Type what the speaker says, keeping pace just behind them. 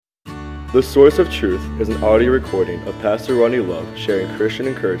The Source of Truth is an audio recording of Pastor Ronnie Love sharing Christian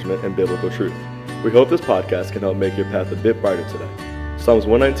encouragement and biblical truth. We hope this podcast can help make your path a bit brighter today. Psalms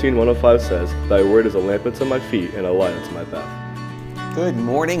 119:105 says, "Thy word is a lamp unto my feet and a light unto my path." Good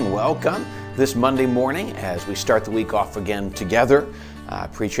morning, welcome this Monday morning as we start the week off again together. I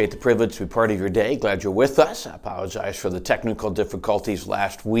appreciate the privilege to be part of your day. Glad you're with us. I apologize for the technical difficulties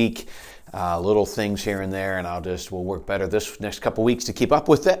last week. Little things here and there, and we'll work better this next couple weeks to keep up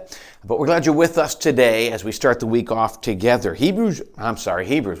with it. But we're glad you're with us today as we start the week off together. Hebrews.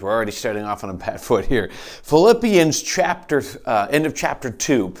 We're already starting off on a bad foot here. Philippians end of chapter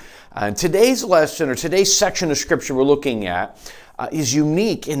 2. Today's lesson, or today's section of scripture we're looking at, is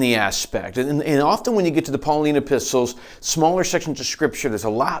unique in the aspect. And often when you get to the Pauline epistles, smaller sections of scripture, there's a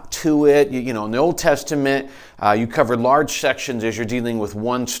lot to it. You know, in the Old Testament, you cover large sections as you're dealing with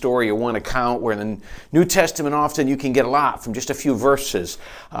one story or one account, where in the New Testament often you can get a lot from just a few verses.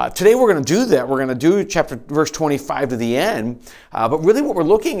 Today we're going to do that. We're going to do verse 25 to the end. But really what we're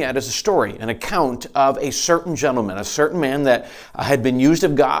looking at is a story, an account of a certain gentleman, a certain man that had been used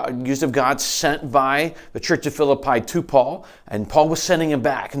of God, sent by the church of Philippi to Paul, and Paul was sending him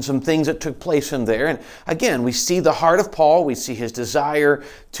back, and some things that took place in there. And again, we see the heart of Paul, we see his desire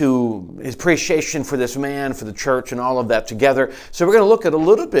his appreciation for this man, for the church, and all of that together. So we're going to look at a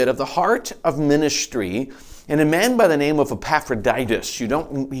little bit of the heart of ministry and a man by the name of Epaphroditus.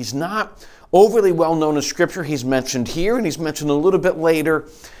 He's not overly well known in Scripture. He's mentioned here, and he's mentioned a little bit later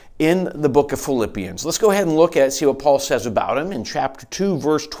in the book of Philippians. Let's go ahead and look at see what Paul says about him in chapter 2,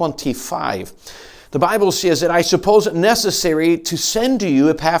 verse 25. The Bible says that I suppose it necessary to send to you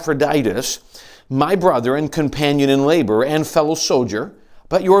Epaphroditus, my brother and companion in labor and fellow soldier,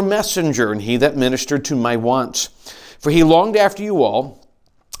 but your messenger and he that ministered to my wants. For he longed after you all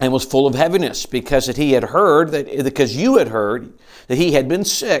and was full of heaviness, because you had heard that he had been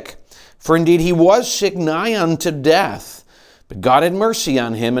sick. For indeed he was sick nigh unto death. But God had mercy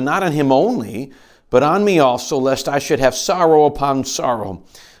on him, and not on him only, but on me also, lest I should have sorrow upon sorrow.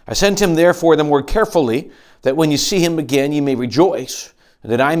 I sent him therefore the more carefully, that when you see him again you may rejoice,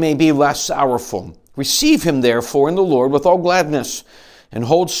 and that I may be less sorrowful. Receive him therefore in the Lord with all gladness, and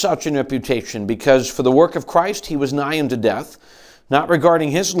hold such in reputation, because for the work of Christ he was nigh unto death, not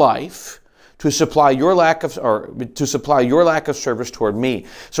regarding his life, to supply your lack of service toward me.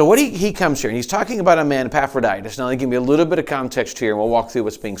 So what he comes here, and he's talking about a man, Epaphroditus. Now, let me give you a little bit of context here, and we'll walk through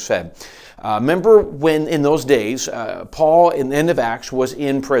what's being said. Remember when in those days, Paul, in the end of Acts, was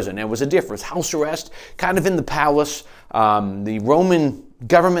in prison. It was a difference. House arrest, kind of in the palace. The Roman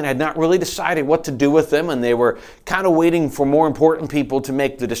government had not really decided what to do with them, and they were kind of waiting for more important people to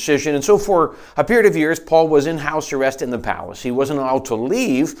make the decision. And so for a period of years, Paul was in house arrest in the palace. He wasn't allowed to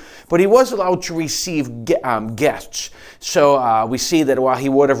leave, but he was allowed to receive guests. So we see that while he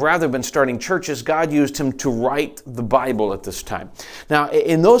would have rather been starting churches, God used him to write the Bible at this time. Now,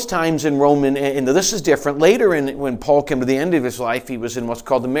 in those times in Rome, and this is different. Later, when Paul came to the end of his life, he was in what's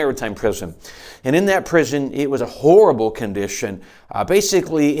called the Maritime prison. And in that prison, it was a horrible condition,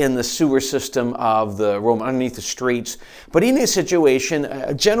 basically in the sewer system of the Rome, underneath the streets. But in this situation,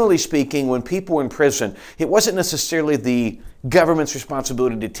 generally speaking, when people were in prison, it wasn't necessarily the government's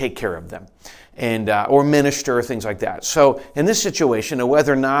responsibility to take care of them and or minister or things like that. So in this situation,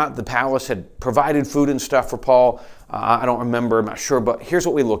 whether or not the palace had provided food and stuff for Paul, I don't remember, I'm not sure, but here's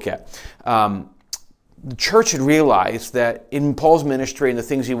what we look at. The church had realized that in Paul's ministry and the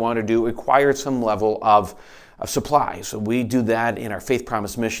things he wanted to do required some level of supplies. So we do that in our Faith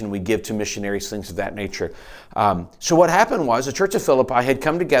Promise mission. We give to missionaries, things of that nature. So what happened was the church of Philippi had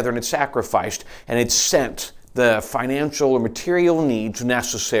come together and had sacrificed and had sent the financial or material needs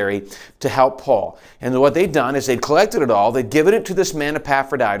necessary to help Paul. And what they'd done is they'd collected it all, they'd given it to this man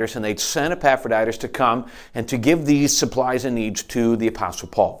Epaphroditus, and they'd sent Epaphroditus to come and to give these supplies and needs to the Apostle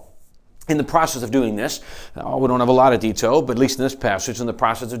Paul. In the process of doing this, we don't have a lot of detail, but at least in this passage, in the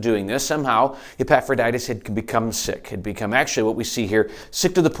process of doing this, somehow Epaphroditus had become sick. Had become actually what we see here,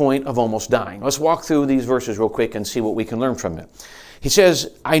 sick to the point of almost dying. Let's walk through these verses real quick and see what we can learn from it. He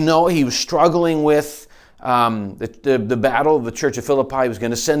says, I know he was struggling with the battle of the church of Philippi. He was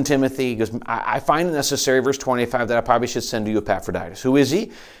going to send Timothy. He goes, I find it necessary, verse 25, that I probably should send to you Epaphroditus. Who is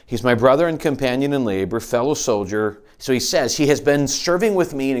he? He's my brother and companion in labor, fellow soldier. So he says, he has been serving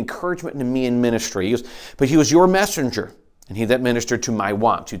with me and encouragement to me in ministry. He goes, but he was your messenger, and he that ministered to my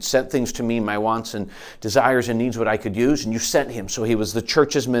wants. You'd sent things to me, my wants and desires and needs, what I could use, and you sent him. So he was the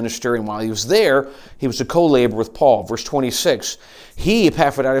church's minister, and while he was there, he was a co-laborer with Paul. Verse 26, he,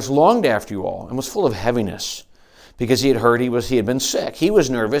 Epaphroditus, longed after you all and was full of heaviness, because he had heard he had been sick. He was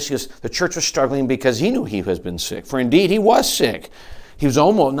nervous because the church was struggling because he knew he had been sick. For indeed, he was sick. He was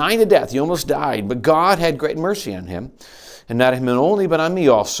almost nigh to death. He almost died. But God had great mercy on him. And not him only, but on me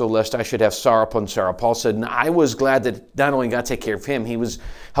also, lest I should have sorrow upon sorrow. Paul said, I was glad that not only God take care of him, he was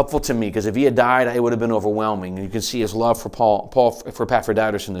helpful to me, because if he had died, it would have been overwhelming. And you can see his love for for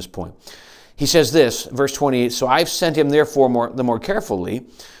Epaphroditus in this point. He says this, verse 28, so I've sent him therefore the more carefully,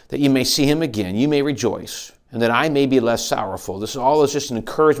 that you may see him again, you may rejoice, and that I may be less sorrowful. This all is just an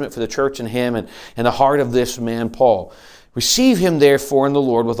encouragement for the church and him and the heart of this man, Paul. Receive him therefore in the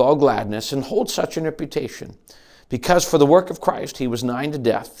Lord with all gladness, and hold such an reputation. Because for the work of Christ, he was nigh to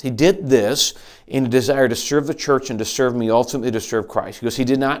death. He did this in a desire to serve the church and to serve me, ultimately to serve Christ. Because he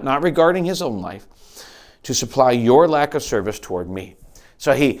did not regarding his own life, to supply your lack of service toward me.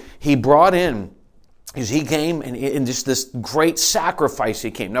 So he brought in, as he came, and in just this great sacrifice he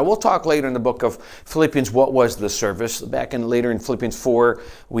came. Now, we'll talk later in the book of Philippians what was the service. Later in Philippians 4,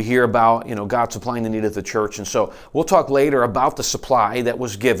 we hear about God supplying the need of the church. And so we'll talk later about the supply that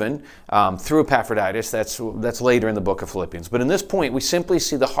was given through Epaphroditus. That's later in the book of Philippians. But in this point, we simply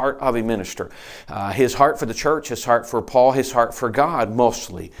see the heart of a minister. His heart for the church, his heart for Paul, his heart for God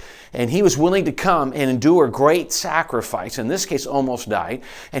mostly. And he was willing to come and endure great sacrifice. In this case, almost died.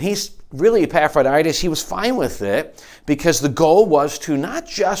 And he's really, Epaphroditus, he was fine with it, because the goal was to not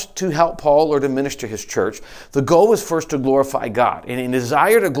just to help Paul or to minister his church. The goal was first to glorify God. And in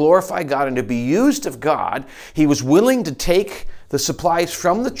desire to glorify God and to be used of God, he was willing to take the supplies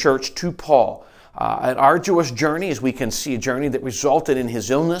from the church to Paul. An arduous journey, as we can see, a journey that resulted in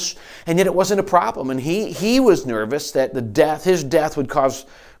his illness, and yet it wasn't a problem. And he was nervous that his death would cause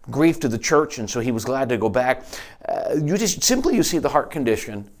grief to the church, and so he was glad to go back. You see the heart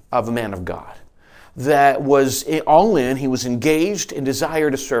condition of a man of God that was all in. He was engaged in desire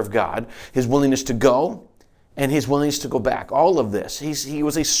to serve God, his willingness to go and his willingness to go back. All of this. He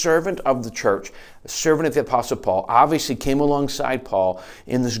was a servant of the church, a servant of the Apostle Paul, obviously came alongside Paul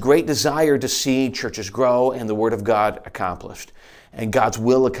in this great desire to see churches grow and the Word of God accomplished and God's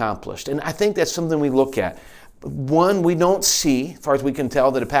will accomplished. And I think that's something we look at. One, we don't see, as far as we can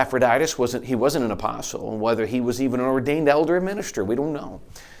tell, that Epaphroditus wasn't an apostle, and whether he was even an ordained elder or minister, we don't know.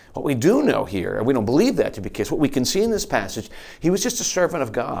 What we do know here, and we don't believe that to be the case, what we can see in this passage, he was just a servant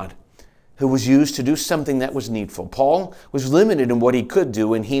of God who was used to do something that was needful. Paul was limited in what he could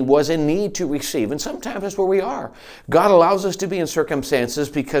do, and he was in need to receive. And sometimes that's where we are. God allows us to be in circumstances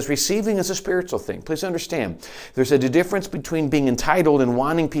because receiving is a spiritual thing. Please understand, there's a difference between being entitled and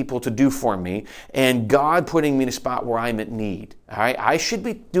wanting people to do for me and God putting me in a spot where I'm at need. All right? I should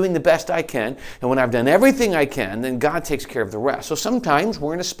be doing the best I can, and when I've done everything I can, then God takes care of the rest. So sometimes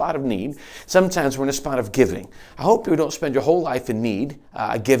we're in a spot of need. Sometimes we're in a spot of giving. I hope you don't spend your whole life in need.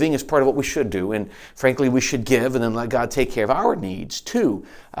 Giving is part of what we should do, and frankly, we should give and then let God take care of our needs too.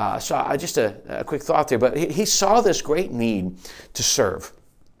 So just a quick thought there, but he saw this great need to serve.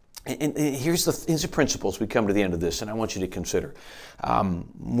 And here's the principles we come to the end of this, and I want you to consider.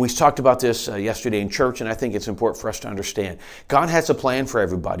 We talked about this yesterday in church, and I think it's important for us to understand. God has a plan for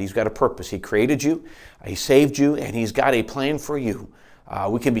everybody. He's got a purpose. He created you, He saved you, and He's got a plan for you.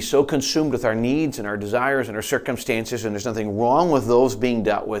 We can be so consumed with our needs and our desires and our circumstances, and there's nothing wrong with those being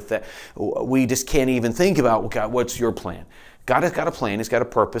dealt with, that we just can't even think about, God, what's your plan? God has got a plan. He's got a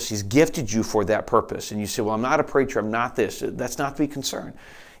purpose. He's gifted you for that purpose. And you say, well, I'm not a preacher. I'm not this. That's not to be concerned.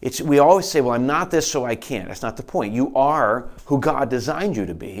 We always say, well, I'm not this, so I can't. That's not the point. You are who God designed you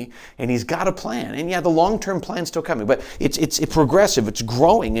to be, and He's got a plan. And yeah, the long-term plan's still coming, but it's progressive, it's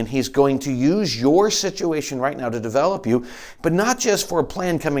growing, and He's going to use your situation right now to develop you, but not just for a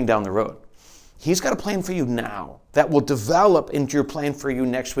plan coming down the road. He's got a plan for you now that will develop into your plan for you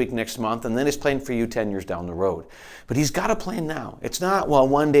next week, next month, and then His plan for you 10 years down the road. But He's got a plan now. It's not, well,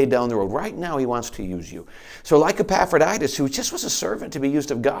 one day down the road. Right now, He wants to use you. So like Epaphroditus, who just was a servant to be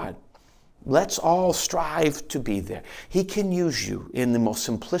used of God, let's all strive to be there. He can use you in the most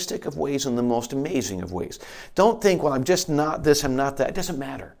simplistic of ways and the most amazing of ways. Don't think, well, I'm just not this, I'm not that. It doesn't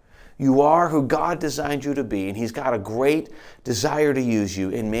matter. You are who God designed you to be, and He's got a great desire to use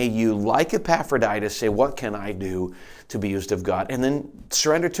you. And may you, like Epaphroditus, say, what can I do to be used of God? And then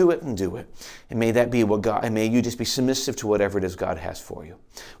surrender to it and do it. And may that be what God, and may you just be submissive to whatever it is God has for you.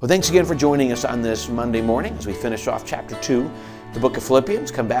 Well, thanks again for joining us on this Monday morning as we finish off chapter 2, the book of Philippians.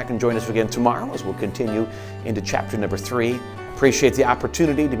 Come back and join us again tomorrow as we'll continue into chapter number 3. Appreciate the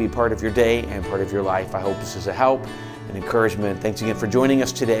opportunity to be part of your day and part of your life. I hope this is a help and encouragement. Thanks again for joining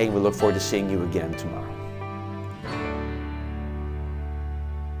us today. We look forward to seeing you again tomorrow.